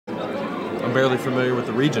I'm barely familiar with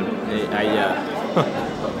the region.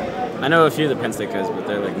 I know a few of the Penn State guys, but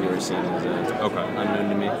they're like newer scenes. Okay. Unknown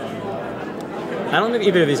to me. I don't think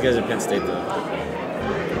either of these guys are Penn State though.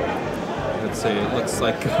 Let's see. It looks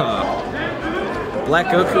like Black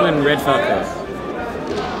Goku and Red Falco.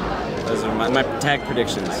 Those are my tag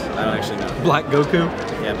predictions. I don't actually know. Black Goku.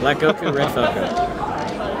 Yeah, Black Goku, Red Falco.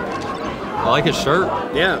 I like his shirt.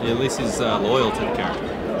 Yeah. At least he's loyal to the character.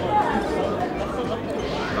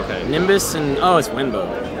 Okay. Nimbus and it's Wenbo.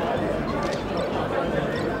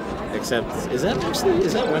 Except, is that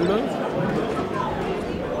Wenbo?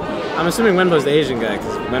 I'm assuming Wenbo's the Asian guy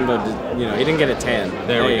because Wenbo, he didn't get a tan.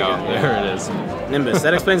 There we go. There it is. Nimbus.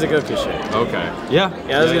 That explains the Goku shirt. Okay. Yeah.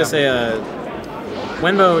 Yeah, I was gonna say,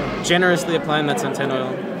 Wenbo generously applying that suntan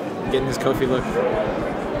oil, getting his Kofi look.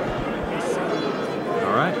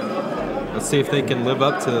 All right. Let's see if they can live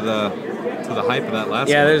up to the hype of that last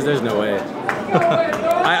one. Yeah, there's no way.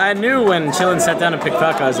 I knew when Chillin sat down and picked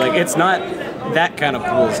Falco, I was like, it's not that kind of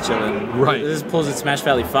pools, Chillin. Right. This is pools at Smash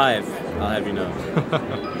Valley 5, I'll have you know.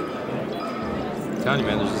 I'm telling you,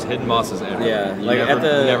 man, there's just hidden bosses everywhere. Yeah, you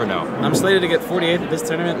never know. I'm slated to get 48th at this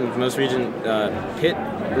tournament, and most pit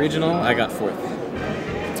regional, I got 4th.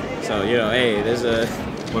 So, hey, there's a...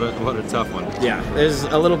 What a tough one. Yeah, there's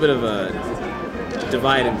a little bit of a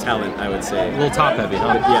divide in talent, I would say. A little top heavy,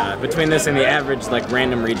 huh? But yeah, between this and the average,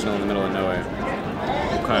 random regional in the middle of nowhere.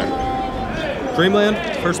 Okay. Dreamland,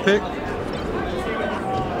 first pick.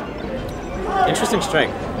 Interesting strike.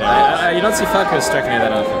 Yeah. You don't see Falco striking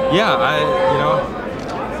that often. Yeah,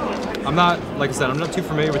 I'm not, like I said, I'm not too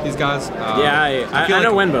familiar with these guys. I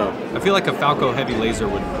know Wenbo. I feel like a Falco heavy laser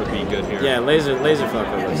would be good here. Yeah, laser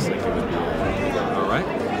Falco looks like it would be good. All right.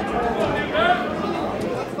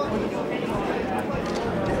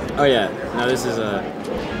 Oh yeah, no, this is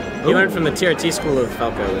he learned from the TRT school of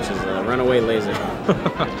Falco, which is runaway laser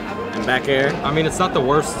and back air. I mean, it's not the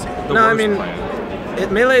worst. Plan.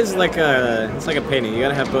 Melee is like it's like a painting. You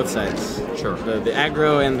gotta have both sides. Sure. The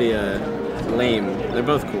aggro and the lame, they're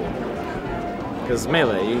both cool. Because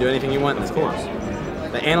Melee, you can do anything you want in this. Of course.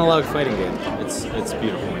 The analog fighting game. It's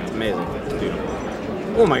beautiful, man. It's amazing. It's beautiful.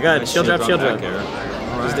 Oh my god, nice shield drop. All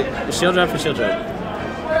right. Shield drop for shield drop.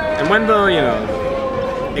 And Wenbo,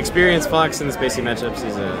 experienced Fox in the spacey matchups.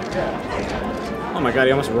 He's oh my god,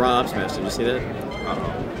 he almost raw up smashed. Did you see that?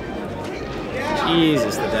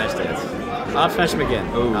 Jesus, the dash dance. Up smash him again.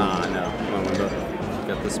 Oh. Ah, no. Come on, Wenbo.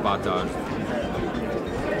 Got the spot dodge.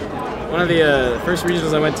 One of the first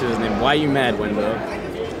regionals I went to was named Why You Mad, Wenbo?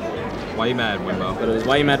 Why You Mad, Wenbo? But it was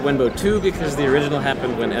Why You Mad, Wenbo 2 because the original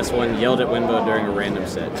happened when S1 yelled at Wenbo during a random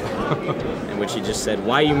set. In which he just said,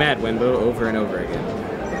 Why You Mad, Wenbo? Over and over again.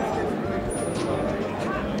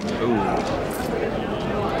 Ooh.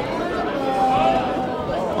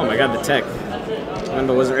 Oh my god, the tech.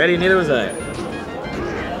 Wenbo wasn't ready, neither was I.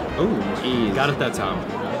 Ooh, jeez. Got it that time.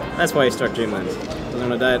 That's why he struck Dreamlands. I'm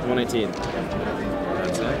gonna die at 118.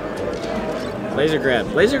 That's it. Laser grab.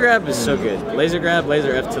 Laser grab is so good. Laser grab,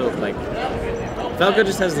 laser F tilt, Falco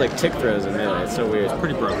just has tick throws in Melee. It's so weird. It's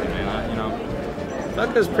pretty broken, man.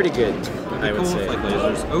 Falco's pretty good, I would say.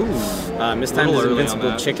 Lasers. Ooh. Mistimed his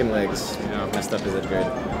invincible chicken legs. Yeah. Messed up his edge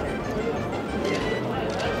guard.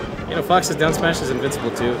 Fox's down smash is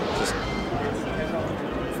invincible too. Just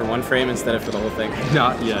for one frame instead of for the whole thing.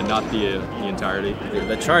 Not the entirety.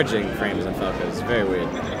 The charging frames in Falco is very weird.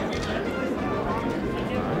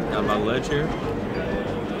 Got my ledge here.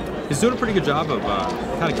 He's doing a pretty good job of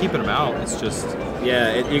kind of keeping him out. It's just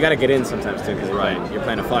you got to get in sometimes too, because you're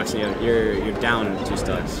playing a Fox and you're down 2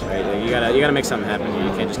 stocks, right? You gotta make something happen.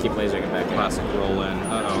 You can't just keep lasering it back. Classic roll in.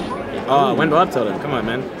 Oh, Wenbo up tilted him. Come on,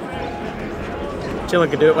 man. Chillin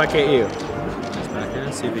could do it. Why can't you? He's back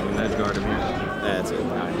here. See if he can edge guard him here. That's it.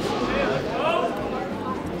 Nice.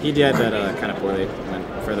 He did that kind of poorly. Went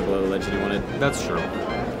further below the ledge than he wanted. That's true.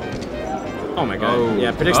 Oh my god. Oh.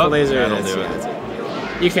 Yeah, predicts the laser. That's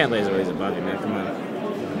it. You can't laser laser above you, man. Come on.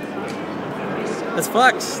 That's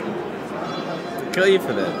Fox. I'll kill you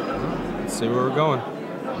for that. Let's see where we're going.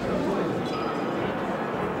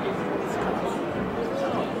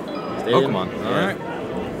 Pokemon. All right.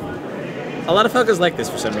 A lot of Falcos like this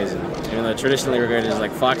for some reason, even though traditionally regarded as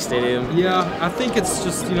Fox Stadium. Yeah, I think it's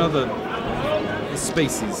just the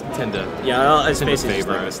Spaceys tend to. Yeah, Spaceys just like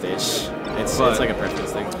the stage. It's like a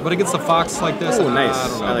preference thing. But against the Fox like this, oh, nice. I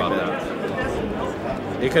don't know like about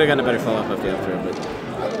that. You could have gotten a better follow-up off the up throw, but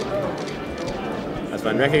that's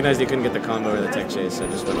fine. Recognized you couldn't get the combo or the tech chase, so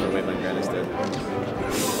just went for Waveland Grad instead.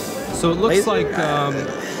 So it looks like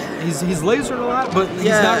he's lasered a lot, but he's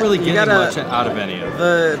not really getting much out of any of it.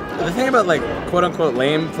 The thing about quote-unquote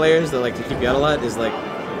lame players that like to keep you out a lot is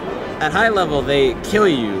at high level, they kill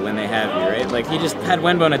you when they have you, right? Like, he just had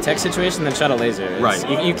Wenbo in a tech situation, then shot a laser. Right.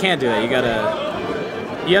 You can't do that. You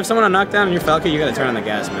gotta... You have someone on knockdown and you're Falco, you gotta turn on the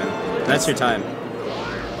gas, man. That's your time.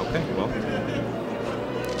 Okay, well.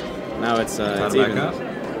 Now it's even. Up.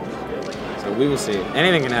 So we will see.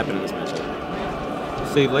 Anything can happen in this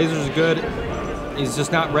matchup. See, lasers are good. He's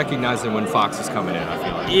just not recognizing when Fox is coming in, I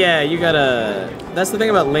feel like. Yeah, you gotta... That's the thing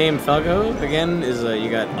about lame Falco, again, is you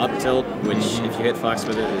got up tilt, which if you hit Fox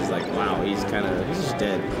with it, is like, wow, he's just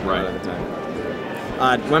dead right at the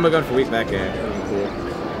time. Wenbo going for weak back air. Cool.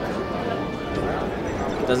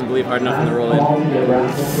 Doesn't believe hard enough in the roll in.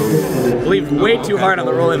 Believed way too hard on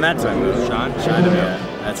the roll in that time. Shine him, yeah.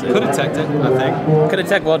 That's it. Could have teched it, I think. Could have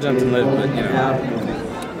tech wall jumped and lived, but you know.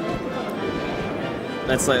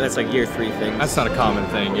 That's like year 3 thing. That's not a common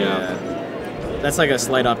thing, yeah. That's like a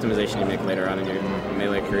slight optimization you make later on in your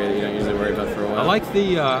melee career that you don't usually worry about for a while. I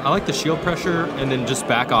like the shield pressure and then just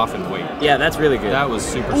back off and wait. Yeah, that's really good. That was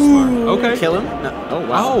super smart. Okay. Kill him? No. Oh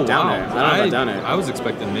wow. Oh, down wow. air. I don't know about down air. I was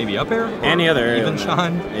expecting maybe up air. Any other area. Even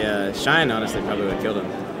Shine. Yeah, Shine honestly probably would have killed him.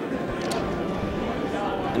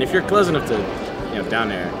 And if you're close enough to,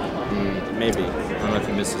 down air, maybe. I don't know if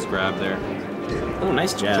he missed his grab there. Oh,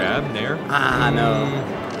 nice jab. Jab, nair. No.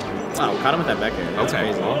 Wow, caught him with that back air. That's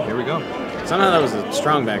crazy. Well, here we go. Somehow that was a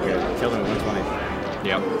strong back air. Killed him at 120.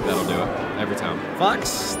 Yep, that'll do it. Every time.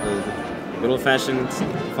 Fox, the good old-fashioned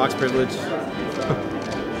Fox privilege.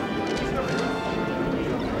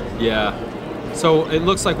 Yeah. So it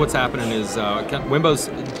looks like what's happening is Wenbo's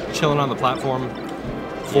chilling on the platform,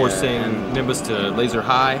 forcing Nimbus to laser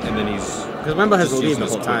high, and then he's... Because Wenbo has the lead the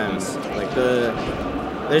whole time. Like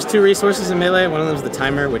there's 2 resources in Melee. One of them is the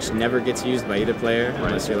timer, which never gets used by either player,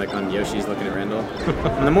 unless you're like on Yoshi's looking at Randall.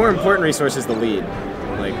 And the more important resource is the lead.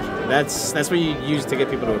 Like that's what you use to get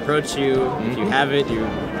people to approach you. If you have it, you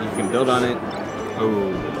can build on it.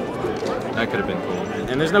 Oh, that could have been cool.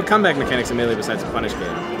 And there's no comeback mechanics in Melee besides the punish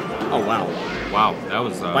game. Oh wow. Wow, that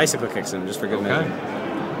was bicycle kicks him just for good measure.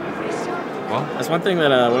 Well, that's one thing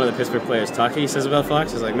that one of the Pittsburgh players, Taki, says about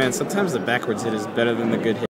Fox is like, man, sometimes the backwards hit is better than the good hit.